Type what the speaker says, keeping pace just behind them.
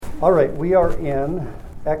All right, we are in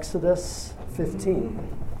Exodus 15.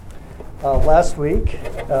 Last week,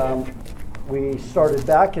 we started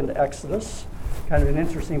back into Exodus. Kind of an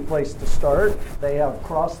interesting place to start. They have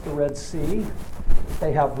crossed the Red Sea.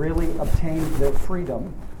 They have really obtained their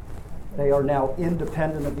freedom. They are now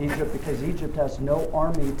independent of Egypt because Egypt has no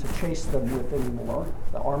army to chase them with anymore.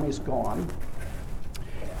 The army's gone.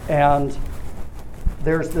 And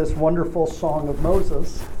there's this wonderful song of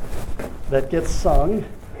Moses that gets sung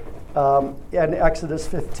in Exodus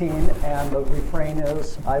 15, and the refrain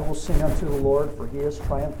is, I will sing unto the Lord, for he has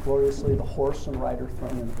triumphed gloriously, the horse and rider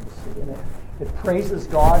thrown into the sea. And it praises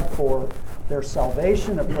God for their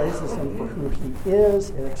salvation. It praises him for who he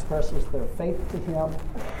is. It expresses their faith to him.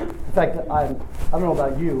 In fact, I don't know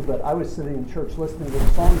about you, but I was sitting in church listening to the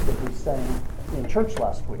songs that we sang in church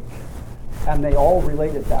last week, and they all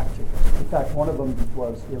related back to him. In fact, one of them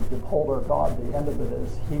was, behold our God. The end of it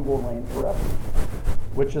is, he will reign forever,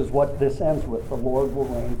 which is what this ends with. The Lord will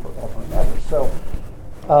reign forever and ever.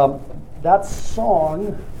 So that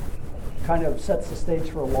song kind of sets the stage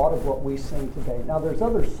for a lot of what we sing today. Now, there's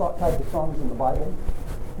other type of songs in the Bible.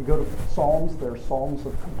 You go to Psalms, there are Psalms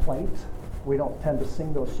of complaint. We don't tend to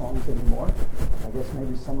sing those songs anymore. I guess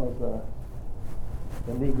maybe some of the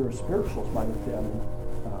Negro spirituals might have been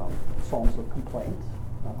Psalms of complaint.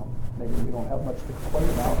 Maybe we don't have much to complain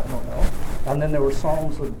about, I don't know. And then there were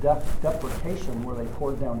Psalms of deprecation where they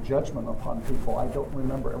poured down judgment upon people. I don't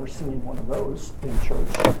remember ever singing one of those in church.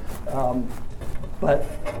 But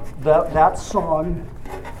that song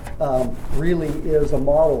really is a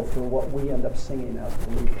model for what we end up singing as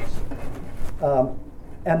believers.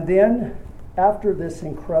 And then after this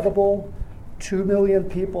incredible 2 million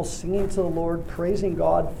people singing to the Lord, praising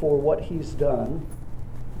God for what he's done,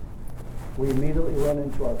 we immediately run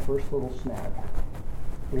into our first little snag.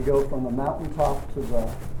 We go from the mountaintop to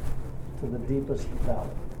the deepest valley.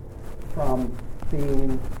 From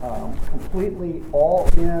being completely all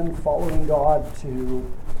in, following God, to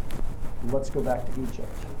let's go back to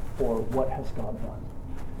Egypt, or what has God done?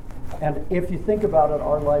 And if you think about it,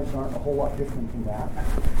 our lives aren't a whole lot different than that.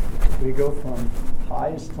 We go from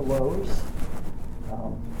highs to lows.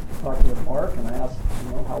 Talking with Mark, and I asked,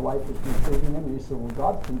 how life has been treating him, and he said, well,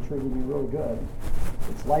 God's been treating me really good.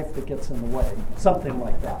 It's life that gets in the way, something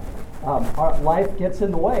like that. Our life gets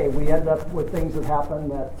in the way. We end up with things that happen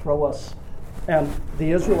that throw us, and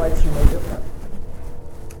the Israelites are no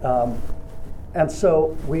different. And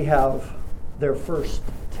so we have their first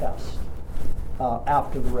test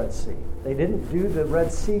after the Red Sea. They didn't do the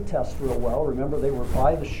Red Sea test real well. Remember, they were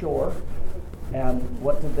by the shore, and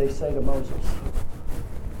what did they say to Moses?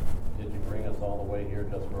 Bring us all the way here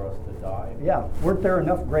just for us to die? Yeah, weren't there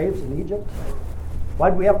enough graves in Egypt?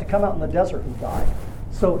 Why'd we have to come out in the desert and die?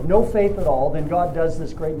 So no faith at all. Then God does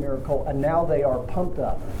this great miracle, and now they are pumped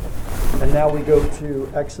up. And now we go to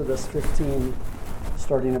Exodus 15,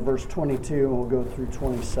 starting at verse 22, and we'll go through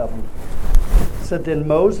 27. It said, Then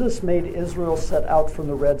Moses made Israel set out from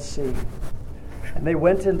the Red Sea, and they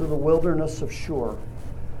went into the wilderness of Shur.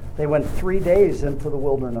 They went 3 days into the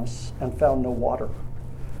wilderness and found no water.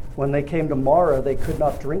 When they came to Marah, they could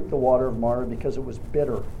not drink the water of Marah because it was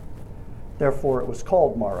bitter. Therefore it was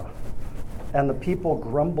called Marah. And the people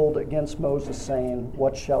grumbled against Moses, saying,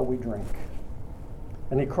 What shall we drink?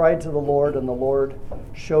 And he cried to the Lord, and the Lord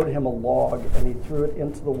showed him a log, and he threw it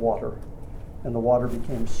into the water, and the water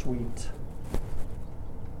became sweet.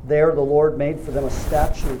 There the Lord made for them a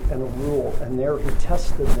statute and a rule, and there he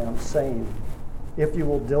tested them, saying, If you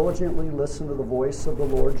will diligently listen to the voice of the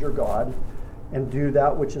Lord your God, and do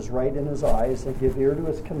that which is right in his eyes, and give ear to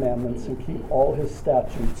his commandments, and keep all his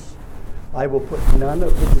statutes, I will put none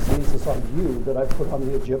of the diseases on you that I put on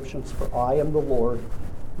the Egyptians, for I am the Lord,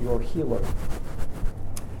 your healer.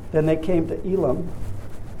 Then they came to Elim,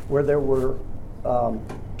 where there were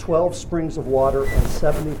 12 springs of water and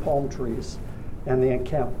 70 palm trees, and they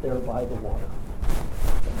encamped there by the water.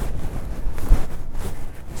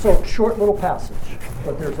 So, short little passage,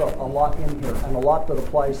 but there's a lot in here, and a lot that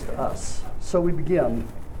applies to us. So we begin.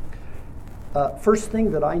 First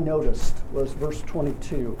thing that I noticed was verse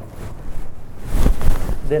 22.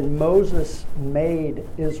 Then Moses made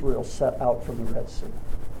Israel set out from the Red Sea,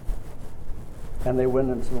 and they went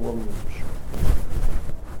into the wilderness of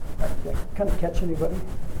Shur. Kind of catch anybody?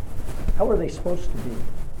 How are they supposed to be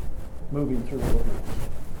moving through the wilderness?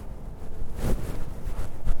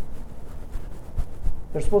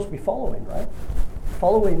 They're supposed to be following, right?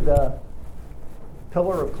 Following the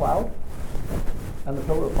pillar of cloud and the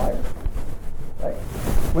pillar of fire, right?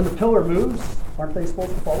 When the pillar moves, aren't they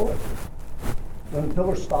supposed to follow it? When the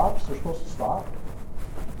pillar stops, they're supposed to stop.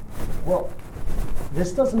 Well,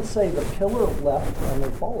 This doesn't say the pillar left and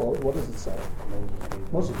they followed. What does it say?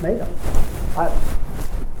 Moses made them.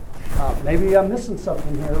 Maybe I'm missing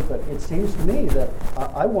something here, but it seems to me that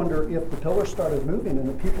I wonder if the pillar started moving and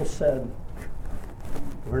the people said,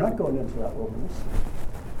 we're not going into that wilderness.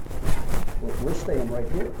 We're staying right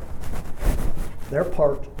here. They're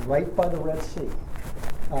parked right by the Red Sea.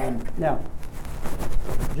 Now,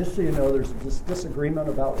 just so you know, there's this disagreement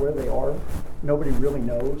about where they are. Nobody really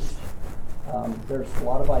knows. There's a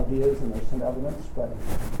lot of ideas and there's some evidence, but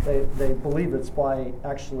they believe it's by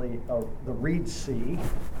actually the Reed Sea,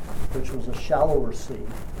 which was a shallower sea.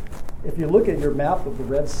 If you look at your map of the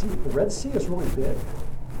Red Sea is really big.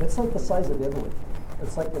 It's like the size of Italy.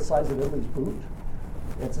 It's like the size of Italy's boot.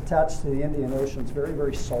 It's attached to the Indian Ocean. It's very,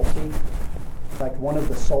 very salty. In fact, one of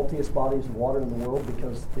the saltiest bodies of water in the world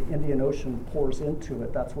because the Indian Ocean pours into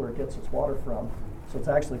it. That's where it gets its water from. So it's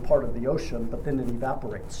actually part of the ocean, but then it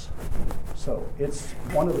evaporates. So it's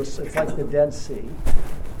it's like the Dead Sea.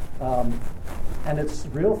 And it's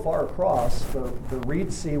real far across. The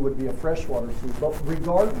Reed Sea would be a freshwater sea, but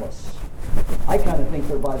regardless, I kind of think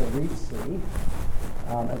they're by the Reed Sea.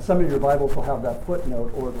 And some of your Bibles will have that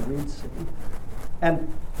footnote, or the Reed Sea. And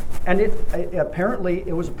apparently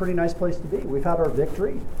it was a pretty nice place to be. We've had our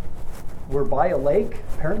victory. We're by a lake.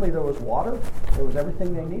 Apparently there was water. There was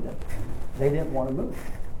everything they needed. They didn't want to move.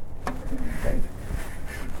 Okay.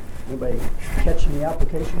 Anybody catching the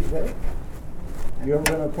applications there? You ever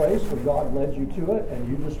been in a place where God led you to it and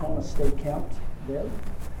you just want to stay camped there?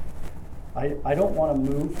 I don't want to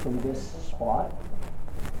move from this spot.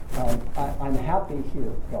 I'm happy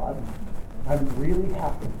here, God. I'm really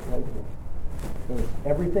happy right here. There's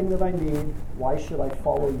everything that I need. Why should I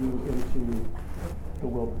follow you into the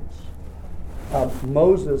wilderness?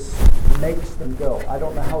 Moses makes them go. I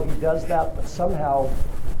don't know how he does that, but somehow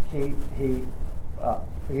he's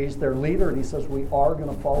their leader, and he says, we are going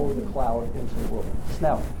to follow the cloud into the wilderness.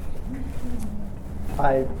 Now,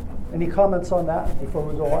 any comments on that before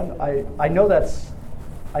we go on? I know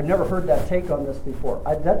I've never heard that take on this before.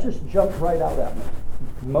 That just jumped right out at me.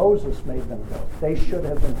 Moses made them go. They should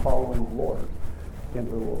have been following the Lord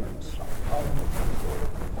into the wilderness.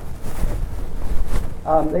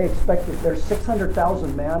 They expected, there's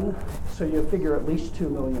 600,000 men, so you figure at least 2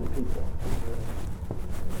 million people.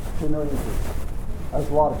 2 million people. That's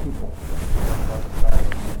a lot of people.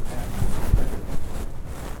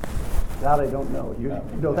 That I don't know. You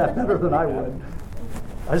know that better than I would.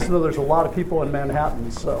 I just know there's a lot of people in Manhattan,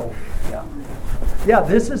 so yeah. Yeah,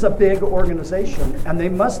 this is a big organization, and they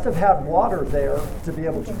must have had water there to be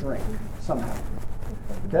able to drink somehow.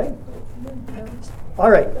 Okay? All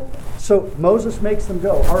right, so Moses makes them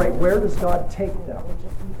go. All right, where does God take them?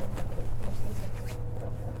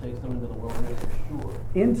 Takes them into the wilderness, sure.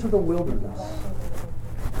 Into the wilderness.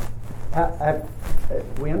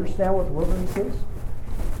 We understand what the wilderness is?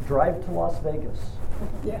 Drive to Las Vegas.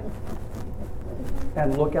 Yeah.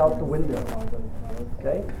 And look out the window.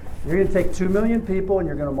 Okay? You're going to take 2 million people and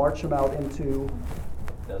you're going to march them out into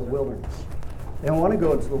the wilderness. They don't want to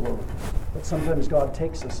go into the wilderness, but sometimes God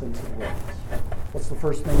takes us into the wilderness. What's the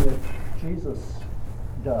first thing that Jesus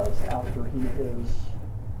does after he is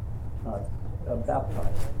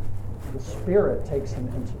baptized? The Spirit takes him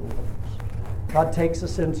into the wilderness. God takes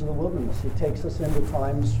us into the wilderness. He takes us into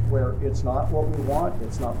times where it's not what we want,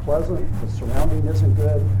 it's not pleasant, the surrounding isn't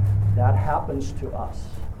good. That happens to us.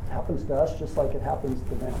 It happens to us just like it happens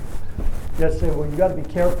to them. You got to say, well, you got to be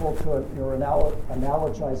careful to you're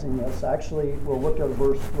analogizing this. Actually, we'll look at a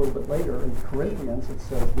verse a little bit later. In Corinthians, it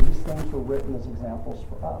says these things were written as examples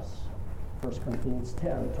for us. 1 Corinthians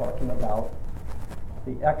 10, talking about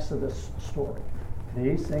the Exodus story.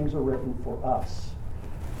 These things are written for us.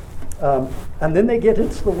 And then they get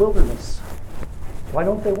into the wilderness. Why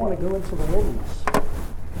don't they want to go into the wilderness?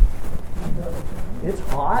 It's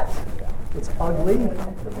hot, it's ugly,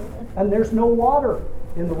 and there's no water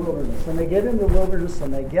in the wilderness. And they get in the wilderness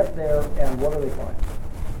and they get there, and what do they find?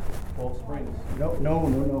 Cold springs. No.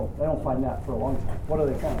 They don't find that for a long time. What do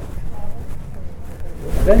they find?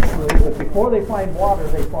 Eventually, but before they find water,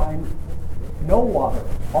 they find no water.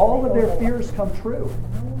 All of their fears come true.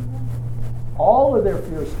 All of their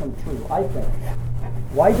fears come true, I think.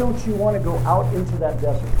 Why don't you want to go out into that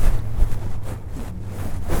desert?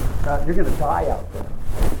 You're going to die out there.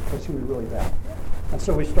 It's going to be really bad. And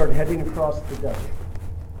so we start heading across the desert.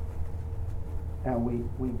 And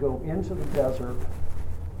we go into the desert,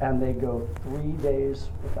 and they go 3 days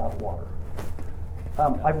without water.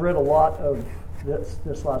 I've read a lot of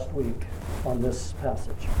this last week on this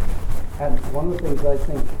passage. And one of the things I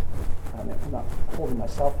think, I'm not holding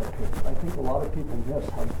myself up here, but I think a lot of people miss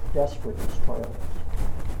how desperate this trial is.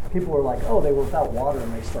 People were like, oh, they were without water,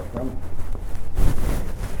 and they start grumbling.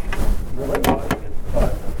 Really?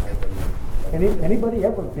 Anybody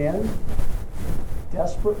ever been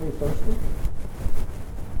desperately thirsty?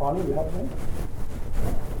 Bonnie, you have been?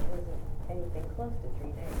 Wasn't anything close to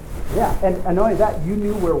 3 days. Yeah, and not only that, you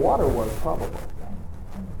knew where water was, probably.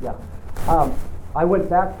 Yeah. I went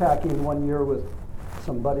backpacking one year with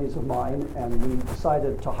some buddies of mine, and we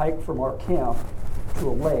decided to hike from our camp to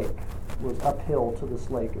a lake. It was uphill to this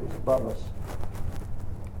lake. It was above us.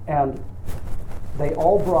 And they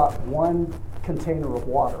all brought one container of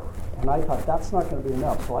water. And I thought, that's not going to be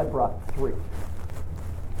enough, so I brought 3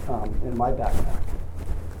 in my backpack.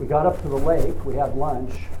 We got up to the lake, we had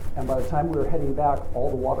lunch, and by the time we were heading back, all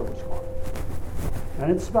the water was gone.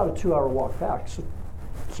 And it's about a 2-hour walk back, so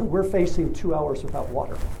we're facing 2 hours without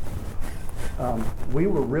water. We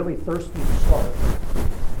were really thirsty to start.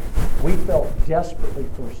 We felt desperately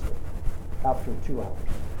thirsty after 2 hours.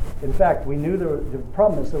 In fact, we knew the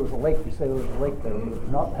problem is there was a lake. You say there was a lake there.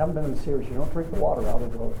 Haven't been in the series. You don't drink the water out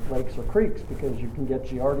of the lakes or creeks because you can get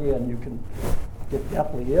giardia and you can get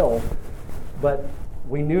deathly ill. But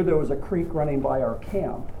we knew there was a creek running by our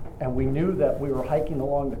camp, and we knew that we were hiking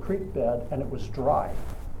along the creek bed and it was dry,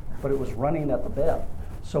 but it was running at the bed.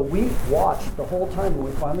 So we watched the whole time. When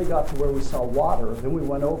we finally got to where we saw water, then we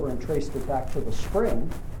went over and traced it back to the spring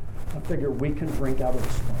and figured we can drink out of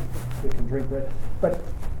the spring. We can drink right. But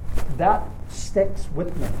that sticks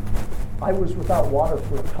with me. I was without water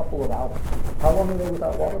for a couple of hours. How long were they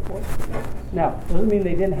without water for? Now, it doesn't mean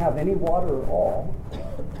they didn't have any water at all.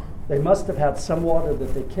 They must have had some water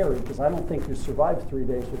that they carried, because I don't think you survived 3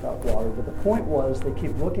 days without water. But the point was, they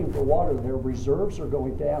keep looking for water. Their reserves are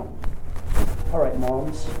going down. All right,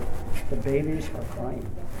 moms, the babies are crying.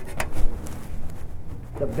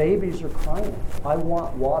 The babies are crying. I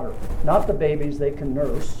want water. Not the babies, they can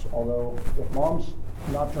nurse, although if mom's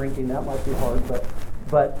not drinking, that might be hard.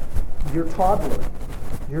 But your toddler,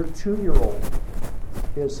 your 2-year-old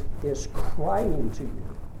is crying to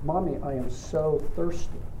you, Mommy, I am so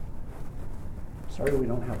thirsty. Sorry, we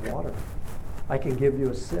don't have water. I can give you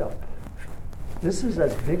a sip. This is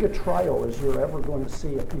as big a trial as you're ever going to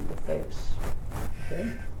see a people face.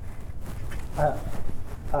 Okay?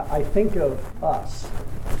 I think of us.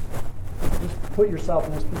 Just put yourself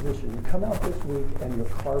in this position. You come out this week and your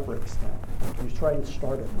car breaks down. You try and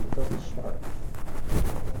start it and it doesn't start.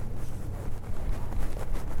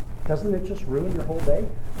 Doesn't it just ruin your whole day?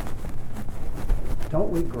 Don't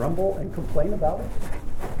we grumble and complain about it?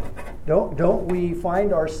 Don't we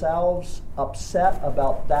find ourselves upset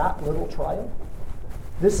about that little trial?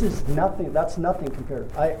 This is nothing. That's nothing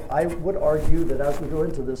compared. I would argue that as we go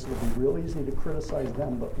into this, it'll be real easy to criticize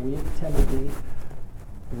them, but we tend to be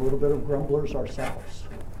a little bit of grumblers ourselves.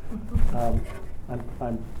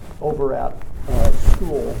 I'm over at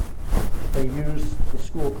school. They use the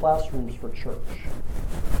school classrooms for church.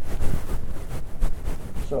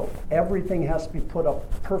 So everything has to be put up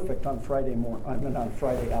perfect on Friday on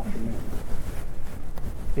Friday afternoon.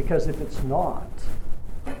 Because if it's not,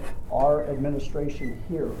 our administration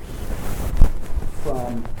hears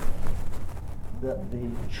from the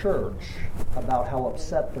church about how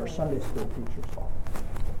upset their Sunday school teachers are.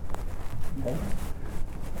 Okay?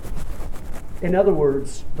 In other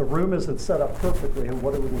words, the room isn't set up perfectly, and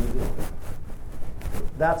what are we going to do?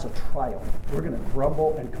 That's a trial. We're going to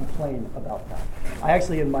grumble and complain about that. I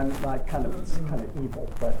actually, in my kind of evil,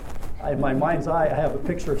 but in my mind's eye, I have a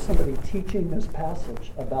picture of somebody teaching this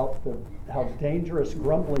passage about how dangerous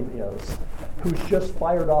grumbling is, who's just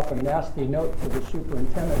fired off a nasty note to the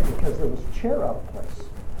superintendent because there was a chair out of place,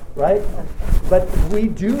 right? But we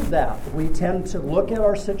do that. We tend to look at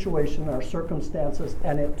our situation, our circumstances,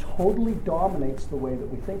 and it totally dominates the way that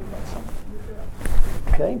we think about something.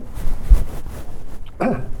 Okay?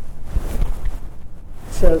 It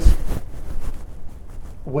says,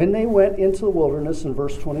 when they went into the wilderness in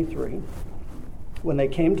verse 23, when they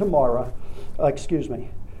came to Mara,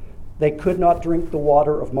 they could not drink the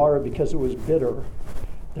water of Mara because it was bitter.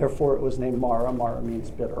 Therefore it was named Mara. Mara means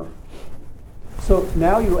bitter. So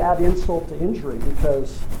now you add insult to injury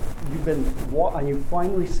because and you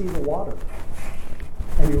finally see the water.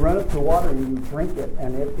 And you run up to the water and you drink it,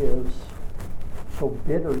 and it is so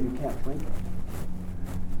bitter you can't drink it.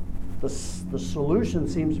 The solution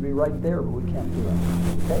seems to be right there, but we can't do it.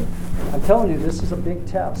 Okay? I'm telling you, this is a big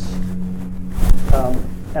test.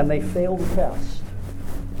 And they failed the test.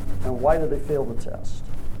 And why did they fail the test?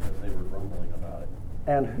 Because they were grumbling about it.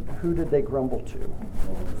 And who did they grumble to?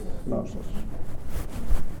 Moses.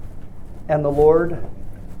 And the Lord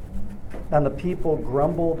and the people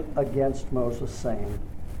grumbled against Moses, saying,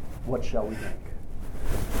 what shall we drink?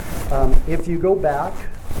 If you go back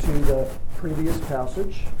to the previous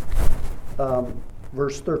passage,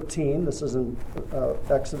 verse 13. This is in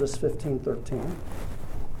Exodus 15:13.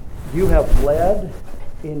 You have led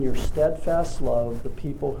in your steadfast love the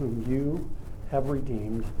people whom you have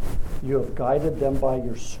redeemed. You have guided them by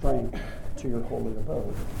your strength to your holy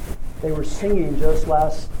abode. They were singing just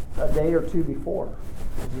a day or two before,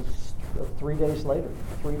 just 3 days later,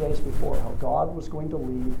 3 days before, how God was going to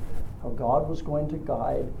lead, how God was going to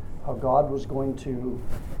guide, how God was going to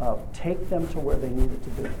take them to where they needed to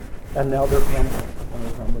be. And now they're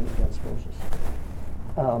grumbling against Moses.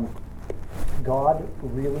 God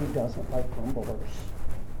really doesn't like grumblers,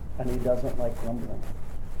 and he doesn't like grumbling.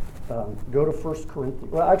 Go to 1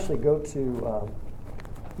 Corinthians. Well, actually, go to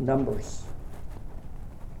Numbers.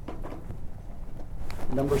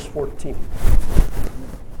 Numbers 14.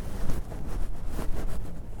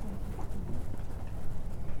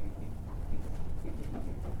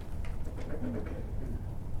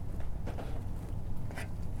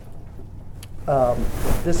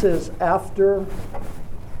 This is after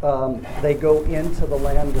they go into the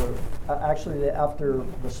land of, after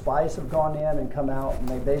the spies have gone in and come out, and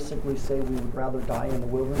they basically say we would rather die in the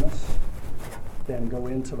wilderness than go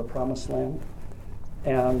into the promised land.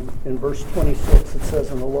 And in verse 26 it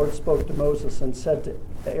says, "And the Lord spoke to Moses and said to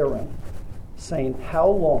Aaron, saying, How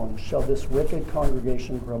long shall this wicked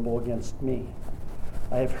congregation grumble against me?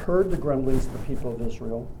 I have heard the grumblings of the people of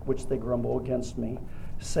Israel, which they grumble against me.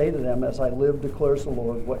 Say to them, As I live, declares the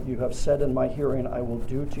Lord, what you have said in my hearing I will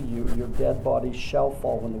do to you. Your dead bodies shall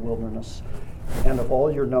fall in the wilderness. And of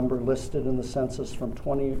all your number listed in the census from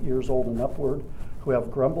 20 years old and upward, who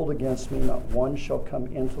have grumbled against me, not one shall come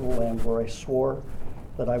into the land where I swore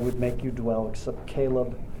that I would make you dwell, except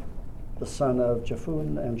Caleb, the son of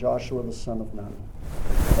Jephunneh, and Joshua, the son of Nun."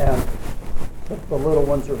 And the little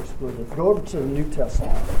ones are excluded. Go over to the New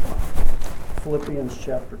Testament, Philippians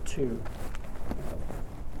chapter 2.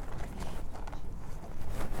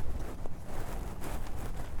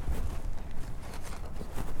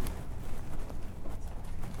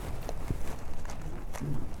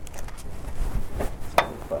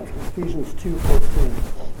 Ephesians 2:14.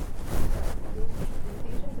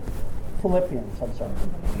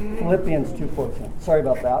 Philippians 2:14. Sorry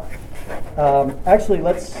about that. Actually,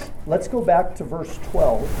 let's go back to verse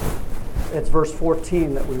 12. It's verse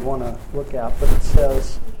 14 that we want to look at, but it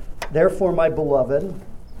says, "Therefore, my beloved,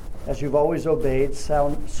 as you've always obeyed,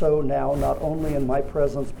 so now, not only in my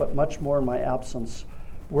presence, but much more in my absence,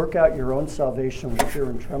 work out your own salvation with fear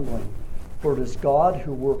and trembling. For it is God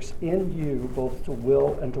who works in you both to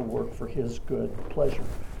will and to work for his good pleasure."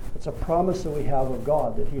 It's a promise that we have of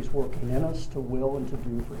God, that he's working in us to will and to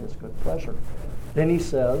do for his good pleasure. Then he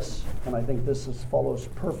says, and I think this follows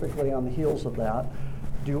perfectly on the heels of that,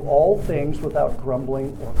 "Do all things without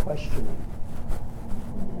grumbling or questioning."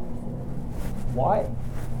 Why?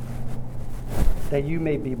 "That you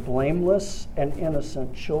may be blameless and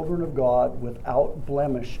innocent, children of God, without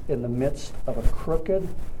blemish in the midst of a crooked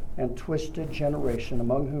and twisted generation,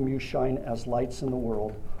 among whom you shine as lights in the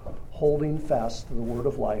world, holding fast to the word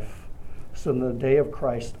of life, so in the day of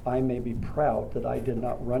Christ I may be proud that I did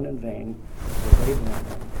not run in vain or labor in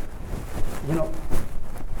vain." You know,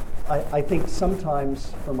 I think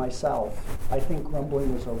sometimes for myself, I think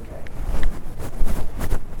grumbling is okay.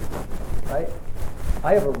 Right?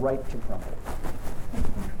 I have a right to grumble.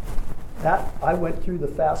 That I went through the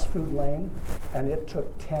fast food lane, and it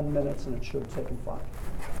took 10 minutes, and it should have taken 5.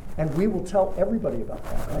 And we will tell everybody about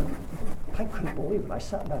that. Right? I couldn't believe it. I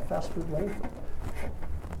sat in that fast food lane.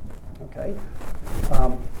 Okay?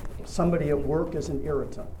 Somebody at work is an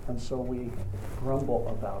irritant, and so we grumble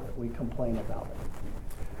about it. We complain about it.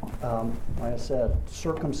 Like I said,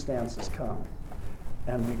 circumstances come,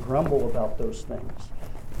 and we grumble about those things.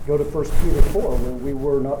 Go to 1 Peter 4, where we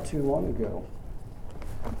were not too long ago.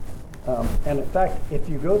 And in fact, if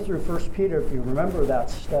you go through 1 Peter, if you remember that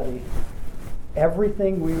study,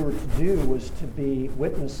 everything we were to do was to be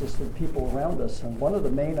witnesses to the people around us. And one of the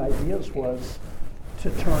main ideas was to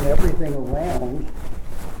turn everything around.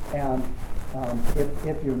 And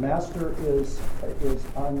if your master is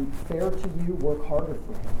unfair to you, work harder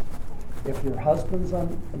for him. If your husband's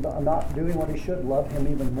not doing what he should, love him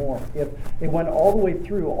even more. If it went all the way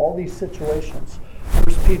through all these situations.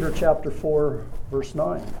 1 Peter chapter 4, verse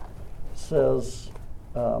 9 says,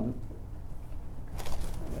 wait a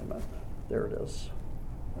minute. There it is.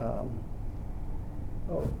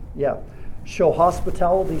 Show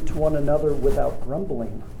hospitality to one another without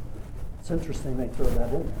grumbling. It's interesting they throw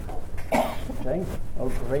that in there. Okay? Oh,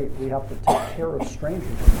 great. We have to take care of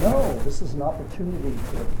strangers. No, this is an opportunity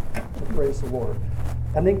to praise the Lord.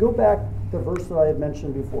 And then go back to the verse that I had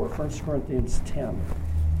mentioned before, 1 Corinthians 10.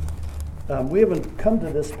 We haven't come to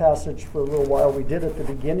this passage for a little while. We did at the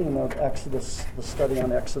beginning of Exodus, the study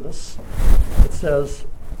on Exodus. It says,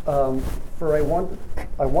 "For I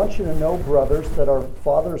want you to know, brothers, that our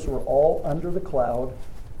fathers were all under the cloud,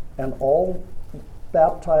 and all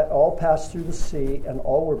passed through the sea, and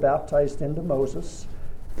all were baptized into Moses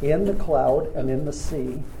in the cloud and in the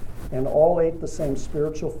sea, and all ate the same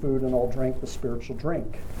spiritual food, and all drank the spiritual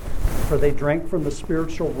drink. For they drank from the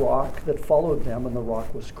spiritual rock that followed them, and the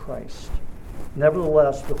rock was Christ.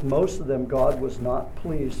 Nevertheless, with most of them God was not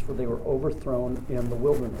pleased, for they were overthrown in the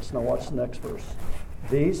wilderness." Now watch the next verse.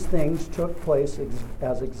 "These things took place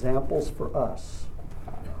as examples for us,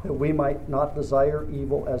 that we might not desire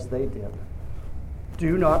evil as they did.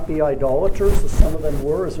 Do not be idolaters, as some of them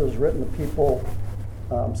were, as it was written, the people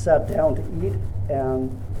sat down to eat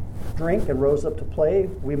and drink and rose up to play.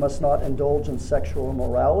 We must not indulge in sexual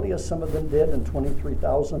immorality, as some of them did, and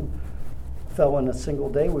 23,000 fell in a single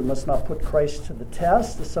day. We must not put Christ to the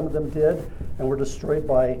test, as some of them did, and were destroyed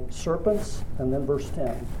by serpents." And then verse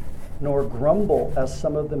 10, "Nor grumble, as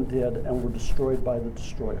some of them did, and were destroyed by the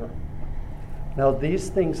destroyer. Now these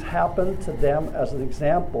things happened to them as an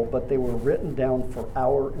example, but they were written down for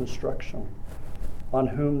our instruction, on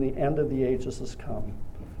whom the end of the ages has come.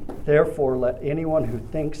 Therefore, let anyone who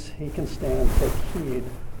thinks he can stand take heed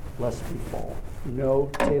lest he fall. No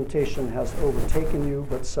temptation has overtaken you,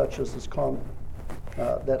 but such as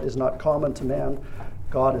that is not common to man.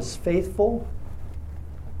 God is faithful.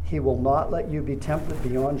 He will not let you be tempted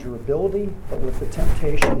beyond your ability, but with the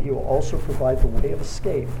temptation he will also provide the way of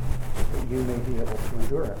escape, that you may be able to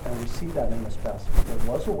endure it." And we see that in this passage.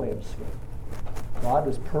 There was a way of escape. God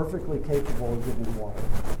is perfectly capable of giving water.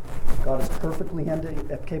 God is perfectly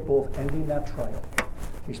capable of ending that trial.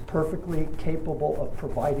 He's perfectly capable of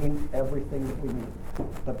providing everything that we need,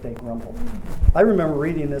 but they grumbled. I remember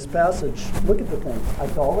reading this passage. Look at the thing.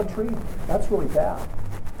 Idolatry, that's really bad.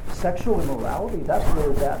 Sexual immorality, that's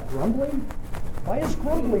really bad. Grumbling? Why is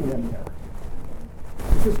grumbling in there?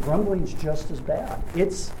 Because grumbling's just as bad.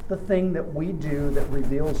 It's the thing that we do that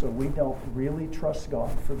reveals that we don't really trust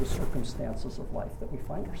God for the circumstances of life that we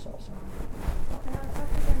find ourselves in.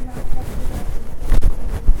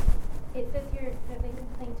 It says here that they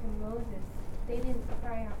complained to Moses. They didn't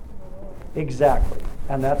cry out to the Lord. Exactly.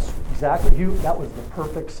 And that's exactly, that was the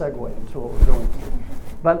perfect segue into what we're going through.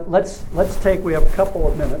 But we have a couple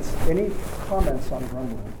of minutes. Any comments on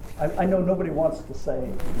grumbling? I know nobody wants to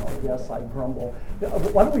say, yes, I grumble.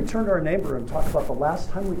 Why don't we turn to our neighbor and talk about the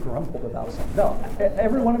last time we grumbled about something? No,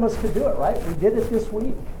 every one of us could do it, right? We did it this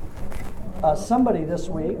week. Somebody this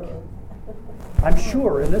week, I'm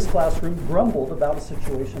sure, in this classroom, grumbled about a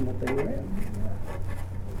situation that they were in.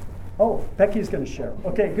 Oh, Becky's going to share.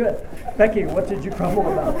 Okay, good. Becky, what did you grumble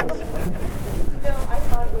about this? I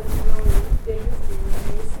thought it was really interesting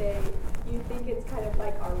when you say you think it's kind of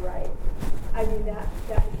like our right. I mean, that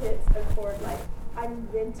hits a chord. Like, I'm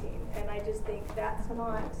venting, and I just think that's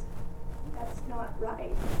not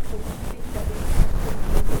right. To think that we should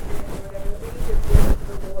do or whatever, that we should do it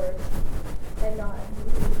to the Lord and not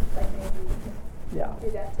like maybe do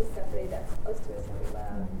that to somebody that's close to us and we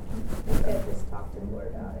love. Instead, just talk to the Lord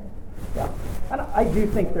about it. Yeah, and I do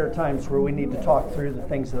think there are times where we need to talk through the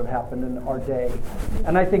things that have happened in our day,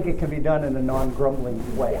 and I think it can be done in a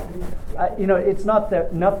non-grumbling way. It's not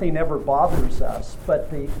that nothing ever bothers us, but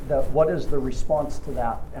the what is the response to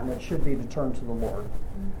that, and it should be to turn to the Lord.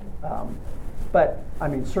 But I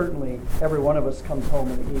mean, certainly every one of us comes home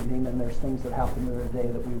in the evening, and there's things that happen in the day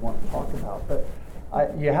that we want to talk about. But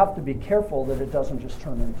you have to be careful that it doesn't just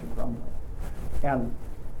turn into grumbling, and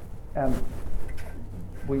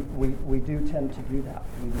we do tend to do that.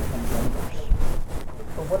 We become grumblers.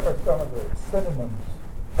 So what are some of the synonyms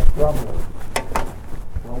of grumbling?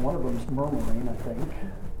 Well, one of them is murmuring, I think.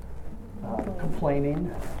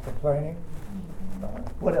 Complaining. Complaining?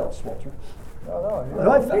 What else, Walter?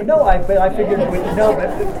 I figured we know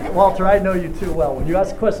that. Walter, I know you too well. When you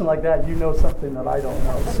ask a question like that, you know something that I don't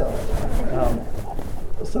know.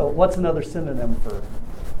 So what's another synonym for?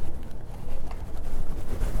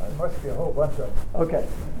 There must be a whole bunch of them. Okay.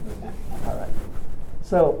 All right.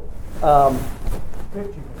 So. Bitching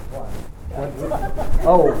is one.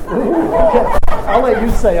 Okay. I'll let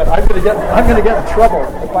you say it. I'm gonna get in trouble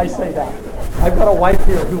if I say that. I've got a wife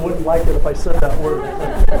here who wouldn't like it if I said that word.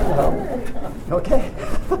 Okay.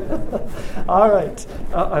 All right.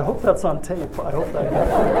 I hope that's on tape. I hope that.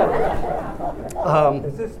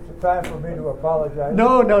 Is this the time for me to apologize?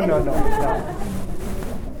 No.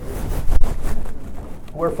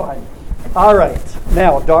 We're fine. All right.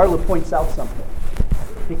 Now, Darla points out something.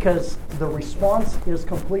 because the response is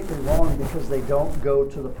completely wrong because they don't go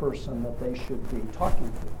to the person that they should be talking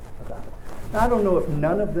to about it. Now, I don't know if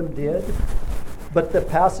none of them did, but the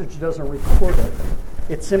passage doesn't record it.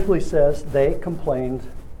 It simply says they complained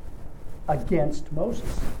against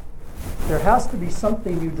Moses. There has to be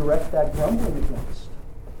something you direct that grumbling against.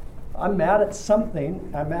 I'm mad at something.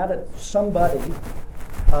 I'm mad at somebody.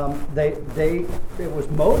 It was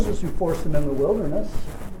Moses who forced them in the wilderness,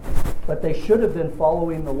 but they should have been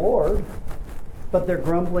following the Lord, but they're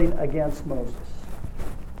grumbling against Moses.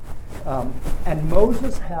 And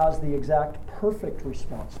Moses has the exact perfect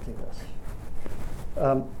response to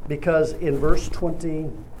this. Because in verse 20,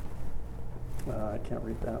 I can't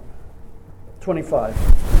read that, 25,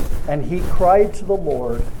 and he cried to the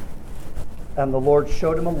Lord, and the Lord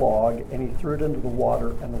showed him a log, and he threw it into the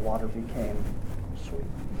water, and the water became sweet.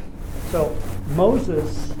 So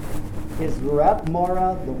Moses is at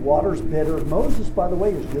Marah, the water's bitter. Moses, by the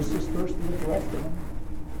way, is just as thirsty as the rest of them.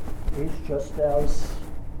 He's just as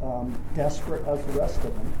desperate as the rest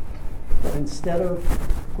of them. But instead of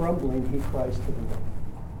grumbling, he cries to the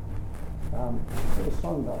Lord. There's a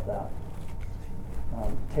song about that.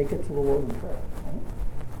 Take it to the Lord in prayer.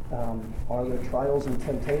 Right? Are there trials and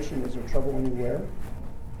temptation? Is there trouble anywhere?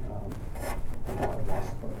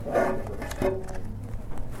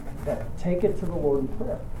 But take it to the Lord in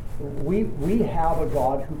prayer. We have a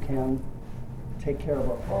God who can take care of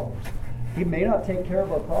our problems. He may not take care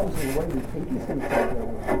of our problems in the way we think he's going to take care of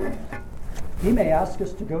our problems. He may ask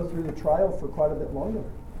us to go through the trial for quite a bit longer.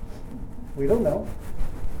 We don't know.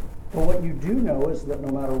 But what you do know is that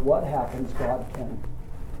no matter what happens, God can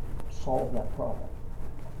solve that problem.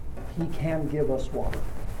 He can give us water.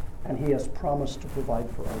 And he has promised to provide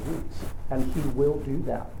for our needs. And he will do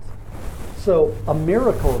that. So a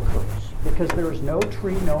miracle occurs because there is no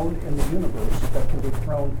tree known in the universe that can be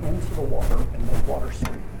thrown into the water and make water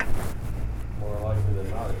sweet. More likely than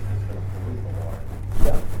not, it's just going to pollute the water.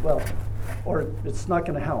 Yeah, well, or it's not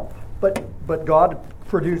going to help. But God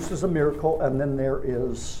produces a miracle, and then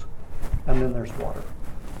there's water.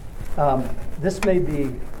 This may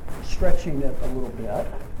be stretching it a little bit,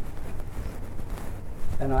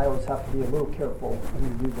 and I always have to be a little careful when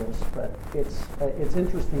you do this, but it's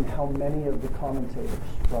interesting how many of the commentators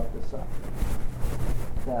brought this up.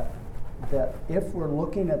 That if we're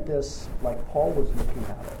looking at this like Paul was looking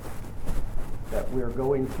at it, that we're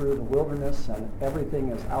going through the wilderness and everything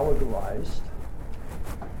is allegorized,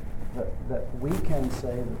 that we can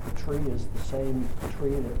say that the tree is the same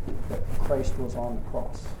tree that Christ was on the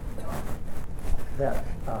cross. That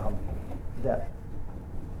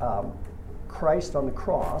Christ on the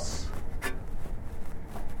cross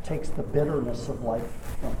takes the bitterness of life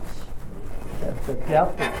from us. That the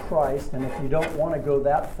death of Christ, and if you don't want to go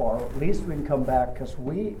that far, at least we can come back because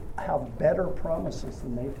we have better promises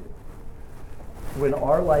than they do. When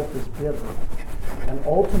our life is bitter, and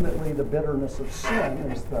ultimately the bitterness of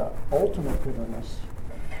sin is the ultimate bitterness,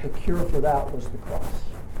 the cure for that was the cross.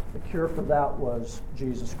 The cure for that was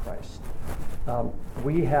Jesus Christ.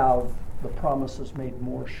 We have the promises made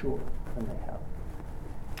more sure than they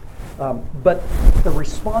have. But the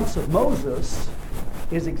response of Moses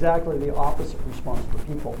is exactly the opposite response for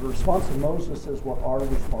people. The response of Moses is what our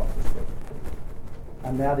response is going to be.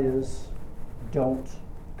 And that is, don't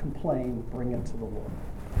complain, bring it to the Lord.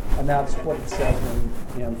 And that's what it says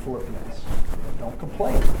in Philippians. Don't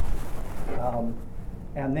complain.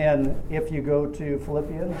 And then if you go to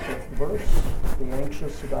Philippians, it's the verse, be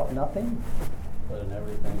anxious about nothing. But in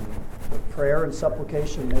everything, With prayer and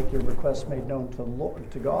supplication, make your requests made known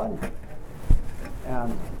to God,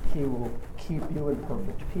 and he will keep you in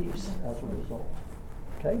perfect peace as a result.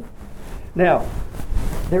 Okay? Now,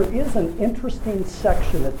 there is an interesting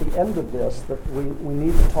section at the end of this that we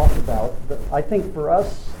need to talk about. That I think for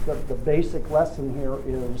us, the basic lesson here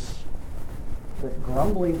is that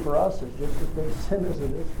grumbling for us is just as big a sin as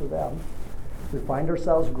it is for them. If we find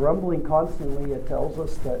ourselves grumbling constantly, it tells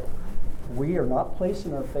us that we are not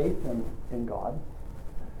placing our faith in God.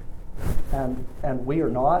 And we are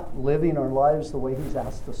not living our lives the way he's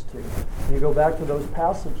asked us to. You go back to those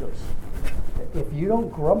passages. If you don't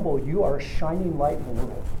grumble, you are a shining light in the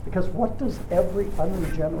world. Because what does every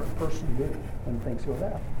unregenerate person do when things go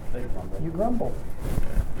bad? they grumble. You grumble.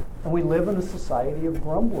 And we live in a society of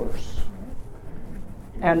grumblers.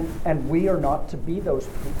 And we are not to be those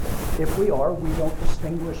people. If we are, we don't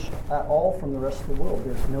distinguish at all from the rest of the world.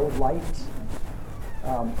 There's no light.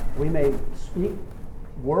 We may speak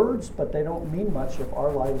words, but they don't mean much if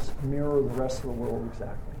our lives mirror the rest of the world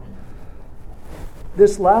exactly.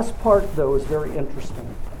 This last part, though, is very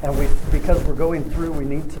interesting. And because we're going through, we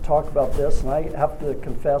need to talk about this. And I have to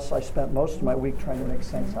confess, I spent most of my week trying to make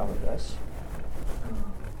sense out of this.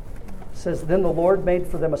 It says, "Then the Lord made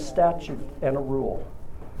for them a statute and a rule.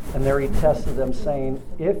 And there he tested them, saying,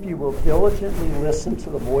 if you will diligently listen to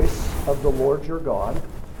the voice of the Lord your God,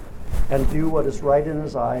 and do what is right in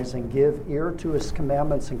his eyes, and give ear to his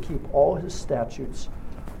commandments, and keep all his statutes,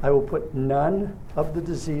 I will put none of the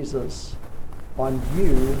diseases on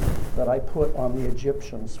you that I put on the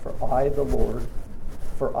Egyptians, for I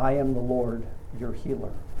am the Lord your healer."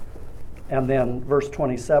 And then verse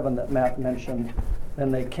 27 that Matt mentioned,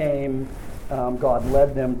 then they came, God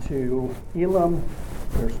led them to Elim.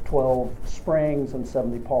 There's 12 springs and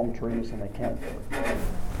 70 palm trees, and they camped there.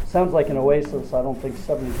 Sounds like an oasis. I don't think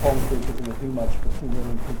 70 palm trees are going to do much for 2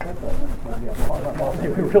 million people, but maybe I'm wrong.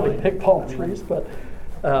 Maybe really big palm trees. But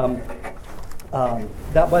that,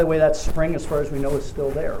 by the way, that spring, as far as we know, is still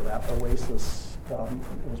there. That oasis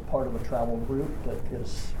was part of a travel route that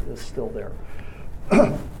is still there.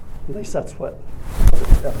 At least that's what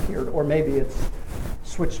appeared. Or maybe it's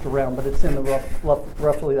switched around, but it's in the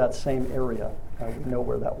roughly that same area. We know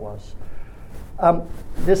where that was.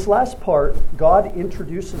 This last part, God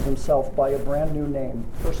introduces himself by a brand new name.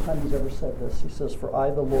 First time he's ever said this. He says, "For I,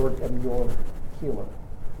 the Lord, am your healer."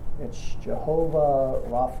 It's Jehovah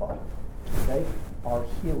Rapha, okay, our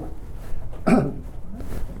healer.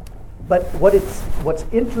 But what's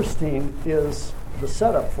interesting is the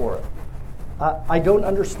setup for it. I don't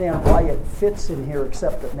understand why it fits in here,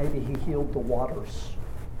 except that maybe he healed the waters.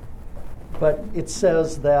 But it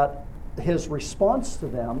says that his response to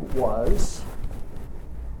them was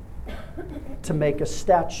to make a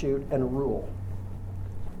statute and a rule.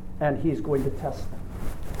 And he's going to test them.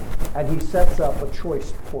 And he sets up a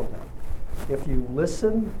choice for them. If you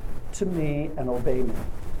listen to me and obey me,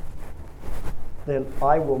 then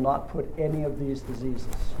I will not put any of these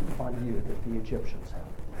diseases on you that the Egyptians have.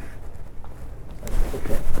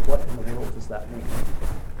 Okay, what in the world does that mean?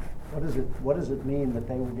 What does it mean that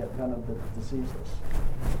they would get none of the diseases?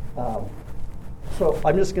 So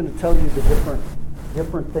I'm just going to tell you the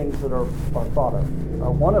different things that are thought of.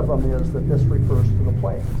 One of them is that this refers to the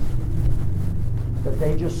plagues. That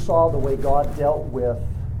they just saw the way God dealt with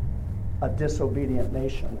a disobedient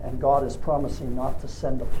nation, and God is promising not to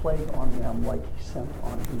send a plague on them like he sent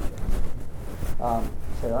on Egypt.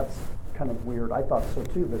 So that's kind of weird. I thought so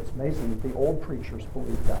too, but it's amazing that the old preachers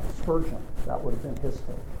believed that. Spurgeon, that would have been his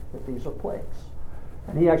thing, that these are plagues.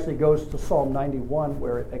 And he actually goes to Psalm 91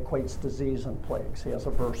 where it equates disease and plagues. He has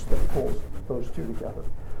a verse that pulls those two together.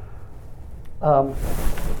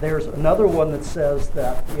 There's another one that says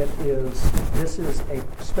that this is a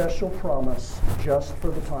special promise just for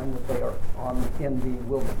the time that they are in the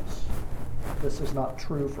wilderness. This is not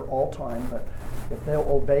true for all time, but if they'll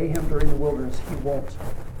obey him during the wilderness, he won't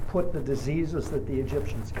put the diseases that the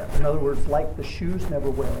Egyptians get. In other words, like the shoes never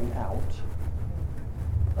wearing out,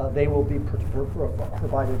 they will be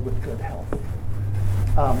provided with good health.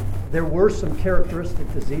 There were some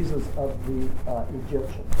characteristic diseases of the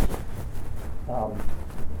Egyptians.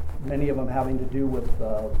 Many of them having to do with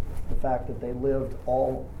the fact that they lived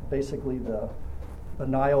basically the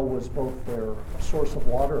Nile was both their source of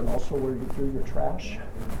water and also where you threw your trash,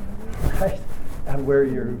 right? And where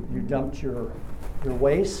you dumped your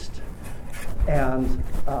waste. And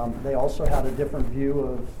they also had a different view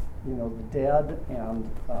of the dead, and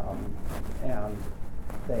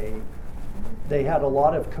they had a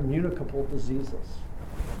lot of communicable diseases.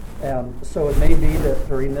 And so it may be that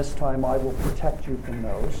during this time I will protect you from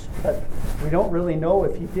those. But we don't really know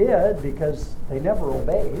if he did because they never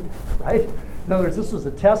obeyed, right? In other words, this was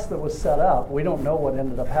a test that was set up. We don't know what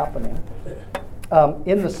ended up happening.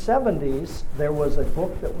 In the 70s, there was a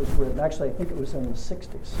book that was written. Actually, I think it was in the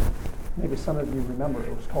 60s. Maybe some of you remember.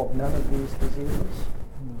 It was called None of These Diseases.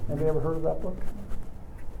 Have you ever heard of that book?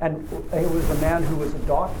 And it was a man who was a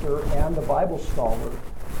doctor and a Bible scholar,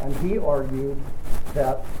 and he argued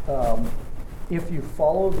that if you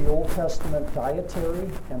follow the Old Testament dietary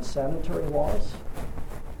and sanitary laws,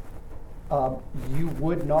 you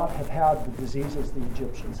would not have had the diseases the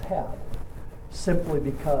Egyptians had, simply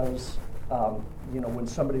because when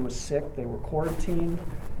somebody was sick, they were quarantined.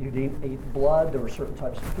 You didn't eat blood. There were certain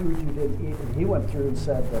types of food you didn't eat. And he went through and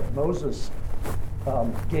said that Moses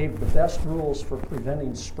gave the best rules for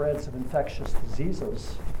preventing spreads of infectious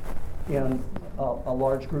diseases in a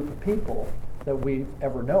large group of people that we've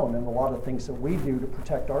ever known, and a lot of things that we do to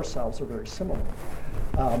protect ourselves are very similar.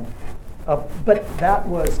 But that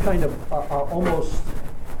was kind of almost,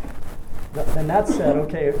 then that said,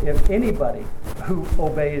 okay, if anybody who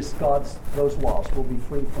obeys those laws will be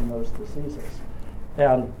free from those diseases.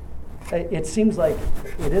 And it seems like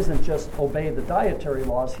it isn't just obey the dietary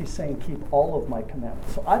laws. He's saying keep all of my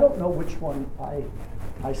commandments. So I don't know which one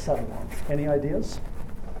I settle on. Any ideas?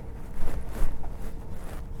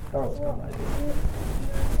 Daryl's got an idea. You were saying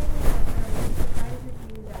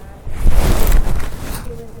that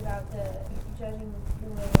it was about the judging the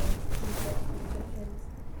way we judge the Egyptians,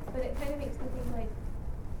 but it kind of makes me think like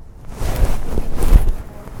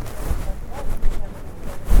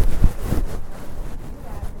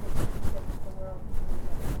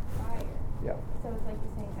Yeah. So it's like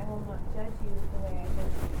you're saying, I will not judge you the way I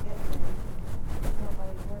judge the Egyptians. It's not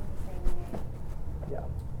always work the same way. Yeah.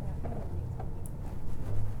 That kind of makes me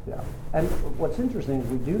think. Yeah. And what's interesting is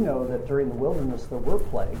we do know that during the wilderness there were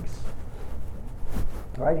plagues.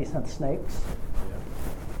 Right? He sent snakes.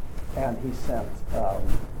 Yeah. And he sent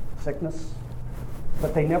sickness.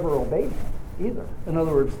 But they never obeyed him either. In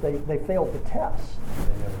other words, they failed the test.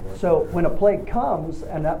 They never worked. So when a plague comes,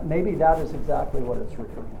 and maybe that is exactly what it's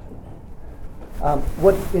referring to.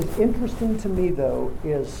 What is interesting to me, though,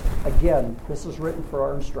 is, again, this is written for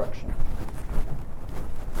our instruction.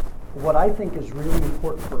 What I think is really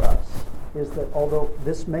important for us is that although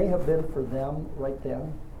this may have been for them right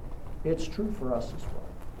then, it's true for us as well.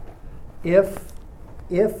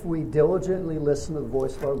 If we diligently listen to the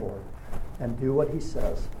voice of our Lord and do what he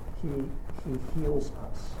says, he heals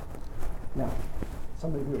us. Now,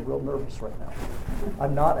 some of you are real nervous right now.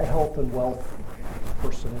 I'm not a health and wealth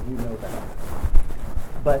person, and you know that.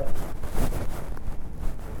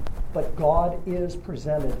 But God is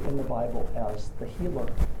presented in the Bible as the healer.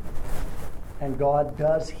 And God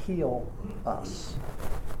does heal us.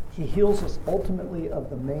 He heals us ultimately of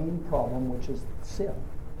the main problem, which is sin.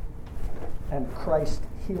 And Christ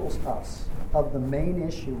heals us of the main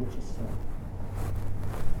issue, which is sin.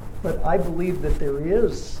 But I believe that there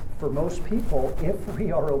is, for most people, if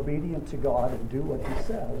we are obedient to God and do what he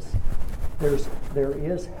says, there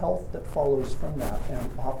is health that follows from that,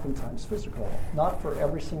 and oftentimes physical health. Not for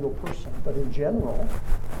every single person, but in general,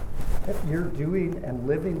 if you're doing and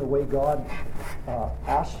living the way God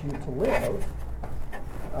asks you to live,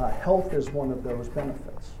 health is one of those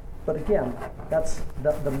benefits. But again, that's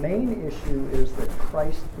the main issue is that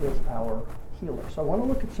Christ is our healer. So I want to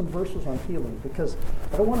look at some verses on healing, because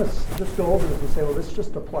I don't want to just go over this and say, well, this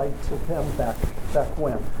just applied to them back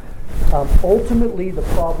when. Ultimately, the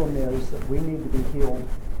problem is that we need to be healed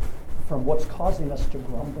from what's causing us to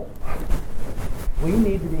grumble. We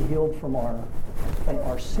need to be healed from our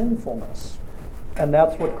sinfulness, and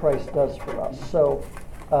that's what Christ does for us. So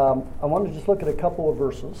I want to just look at a couple of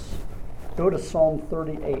verses. Go to Psalm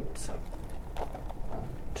 38,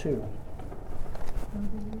 2.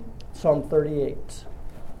 Psalm 38,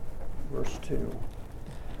 verse 2.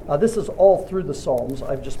 This is all through the Psalms.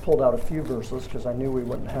 I've just pulled out a few verses because I knew we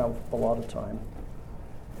wouldn't have a lot of time.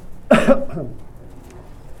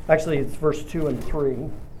 Actually, it's verse 2 and 3.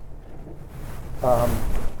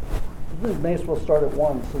 We may as well start at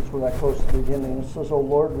 1 since we're that close to the beginning. It says, O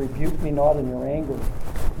Lord, rebuke me not in your anger,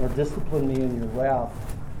 nor discipline me in your wrath.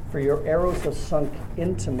 For your arrows have sunk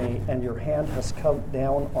into me, and your hand has come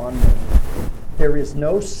down on me. There is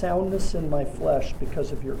no soundness in my flesh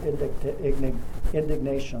because of your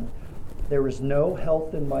indignation. There is no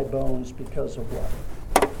health in my bones because of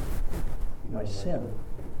what? My sin.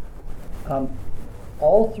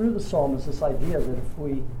 All through the psalm is this idea that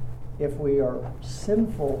if we are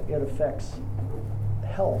sinful, it affects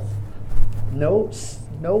health. No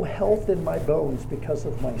health in my bones because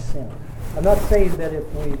of my sin. I'm not saying that if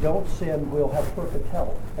we don't sin, we'll have perfect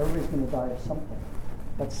health. Everybody's going to die of something.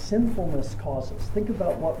 But sinfulness causes. Think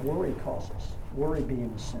about what worry causes. Worry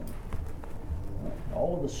being a sin.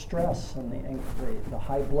 All of the stress and the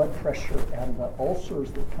high blood pressure and the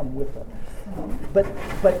ulcers that come with it. But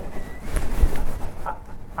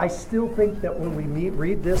I still think that when we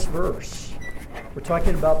read this verse, we're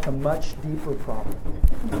talking about the much deeper problem.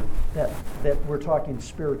 That we're talking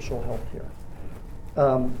spiritual health here.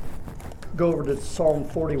 Go over to Psalm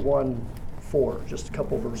 41:4, just a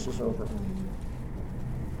couple verses over.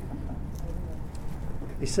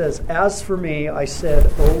 He says, As for me, I said,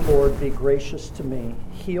 O Lord, be gracious to me.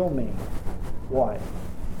 Heal me. Why?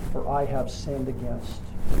 For I have sinned against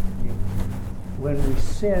you. When we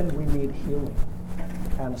sin, we need healing.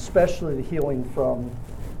 And especially the healing from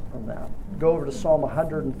that. Go over to Psalm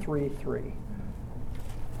 103:3.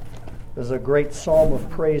 There's a great psalm of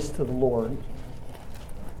praise to the Lord.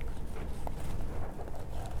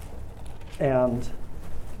 And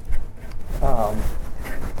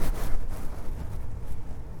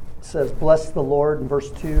says, Bless the Lord in verse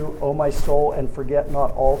 2, O my soul, and forget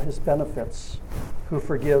not all his benefits, who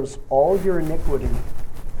forgives all your iniquity,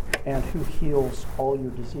 and who heals all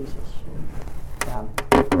your diseases. And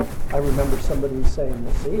I remember somebody saying,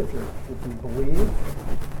 well, see, if you believe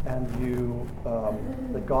and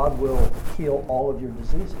that God will heal all of your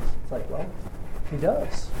diseases. It's like, well, he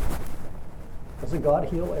does. Doesn't God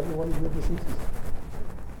heal every one of your diseases?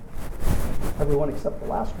 Everyone except the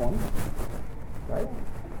last one, right?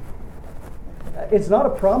 It's not a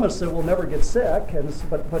promise that we'll never get sick,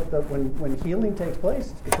 but when healing takes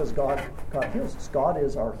place, it's because God heals us. God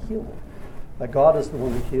is our healer. God is the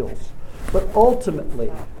one who heals. But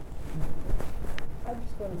ultimately, I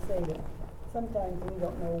just want to say that sometimes we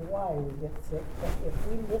don't know why we get sick, but if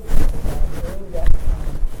we listen to God during that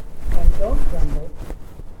time and don't grumble,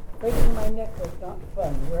 breaking my neck was not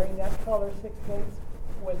fun. Wearing that collar 6 months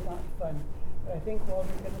was not fun. But I think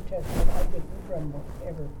Walter can attest that I didn't grumble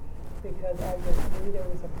ever, because I just knew there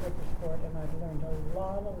was a purpose for it, and I've learned a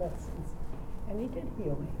lot of lessons. And he did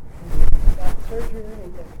heal me. Without surgery or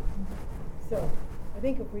anything. So I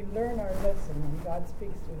think if we learn our lesson and God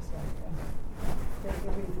speaks to us like that, there's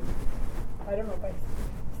a reason. I don't know if I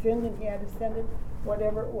sinned and he had ascended,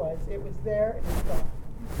 whatever it was there and it's gone.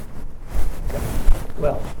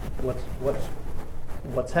 well,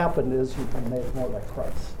 what's happened is you've been made more like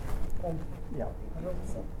Christ. Yeah. I hope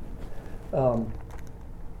so.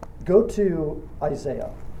 Go to Isaiah,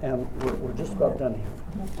 and we're just about done here.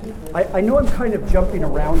 I know I'm kind of jumping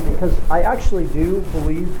around because I actually do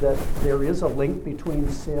believe that there is a link between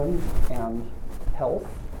sin and health.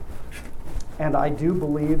 And I do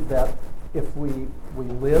believe that if we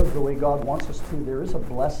live the way God wants us to, there is a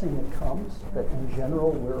blessing that comes, that in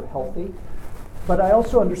general we're healthy. But I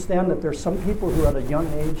also understand that there's some people who at a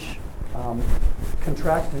young age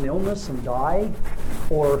contract an illness and die,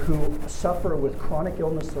 or who suffer with chronic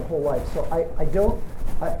illness their whole life. So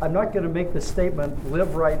I'm not going to make the statement,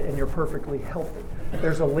 live right and you're perfectly healthy.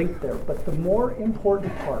 There's a link there. But the more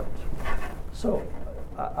important part, so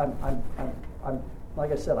I'm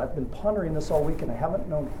like I said, I've been pondering this all week and I haven't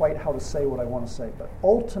known quite how to say what I want to say. But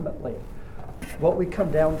ultimately, what we come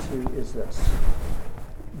down to is this.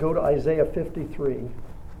 Go to Isaiah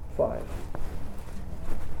 53:5.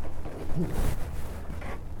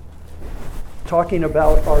 Talking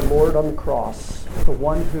about our Lord on the cross, the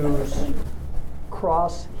one whose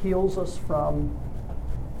cross heals us from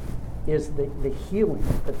is the healing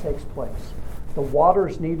that takes place. The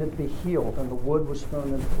waters needed to be healed, and the wood was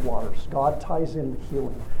thrown into the waters. God ties in the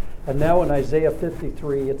healing. And now in Isaiah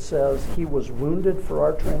 53, it says, He was wounded for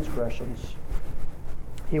our transgressions.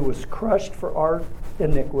 He was crushed for our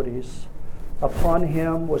iniquities. Upon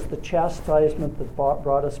him was the chastisement that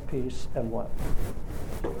brought us peace, and what?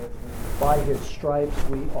 By his stripes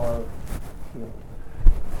we are healed.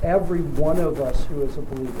 Every one of us who is a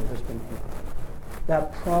believer has been healed.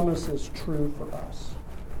 That promise is true for us.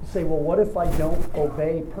 You say, well, what if I don't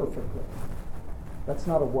obey perfectly? That's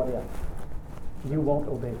not a what if. You won't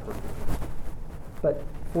obey perfectly. But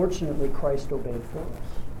fortunately, Christ obeyed for us.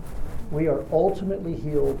 We are ultimately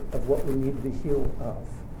healed of what we need to be healed of.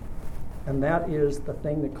 And that is the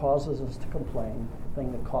thing that causes us to complain, the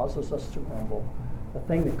thing that causes us to grumble, the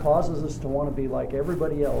thing that causes us to want to be like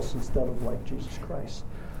everybody else instead of like Jesus Christ.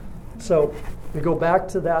 So we go back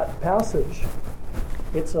to that passage.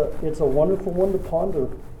 It's a wonderful one to ponder.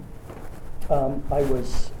 I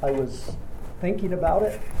was thinking about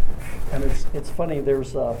it, and it's funny.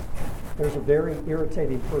 There's a very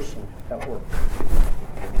irritating person at work.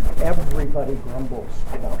 Everybody grumbles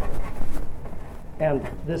about it. And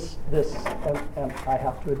and I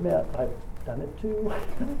have to admit, I've done it too.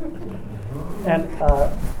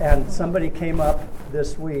 And somebody came up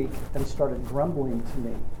this week and started grumbling to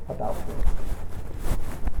me about this.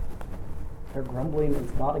 They're grumbling,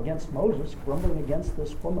 it's not against Moses, grumbling against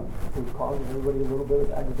this woman who caused everybody a little bit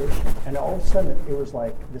of aggravation. And all of a sudden, it was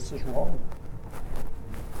like, this is wrong.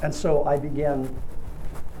 And so I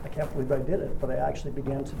can't believe I did it, but I actually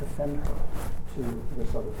began to defend her to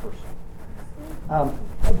this other person.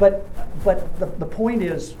 But the point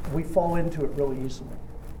is, we fall into it really easily.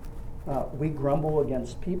 We grumble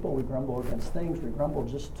against people, we grumble against things, we grumble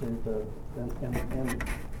just to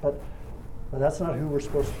but that's not who we're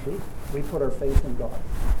supposed to be. We put our faith in God.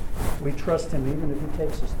 We trust Him even if He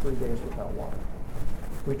takes us 3 days without water.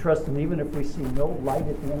 We trust Him even if we see no light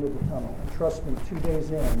at the end of the tunnel. And trust me, 2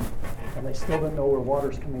 days in, and they still don't know where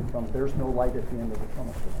water's coming from, there's no light at the end of the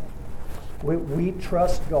tunnel for them. We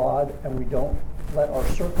trust God, and we don't let our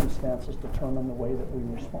circumstances determine the way that we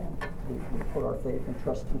respond. We put our faith and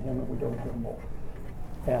trust in Him, and we don't grumble.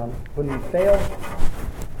 And when we fail,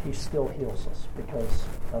 He still heals us, because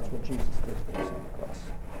that's what Jesus did for us on the cross.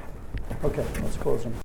 Okay, let's close in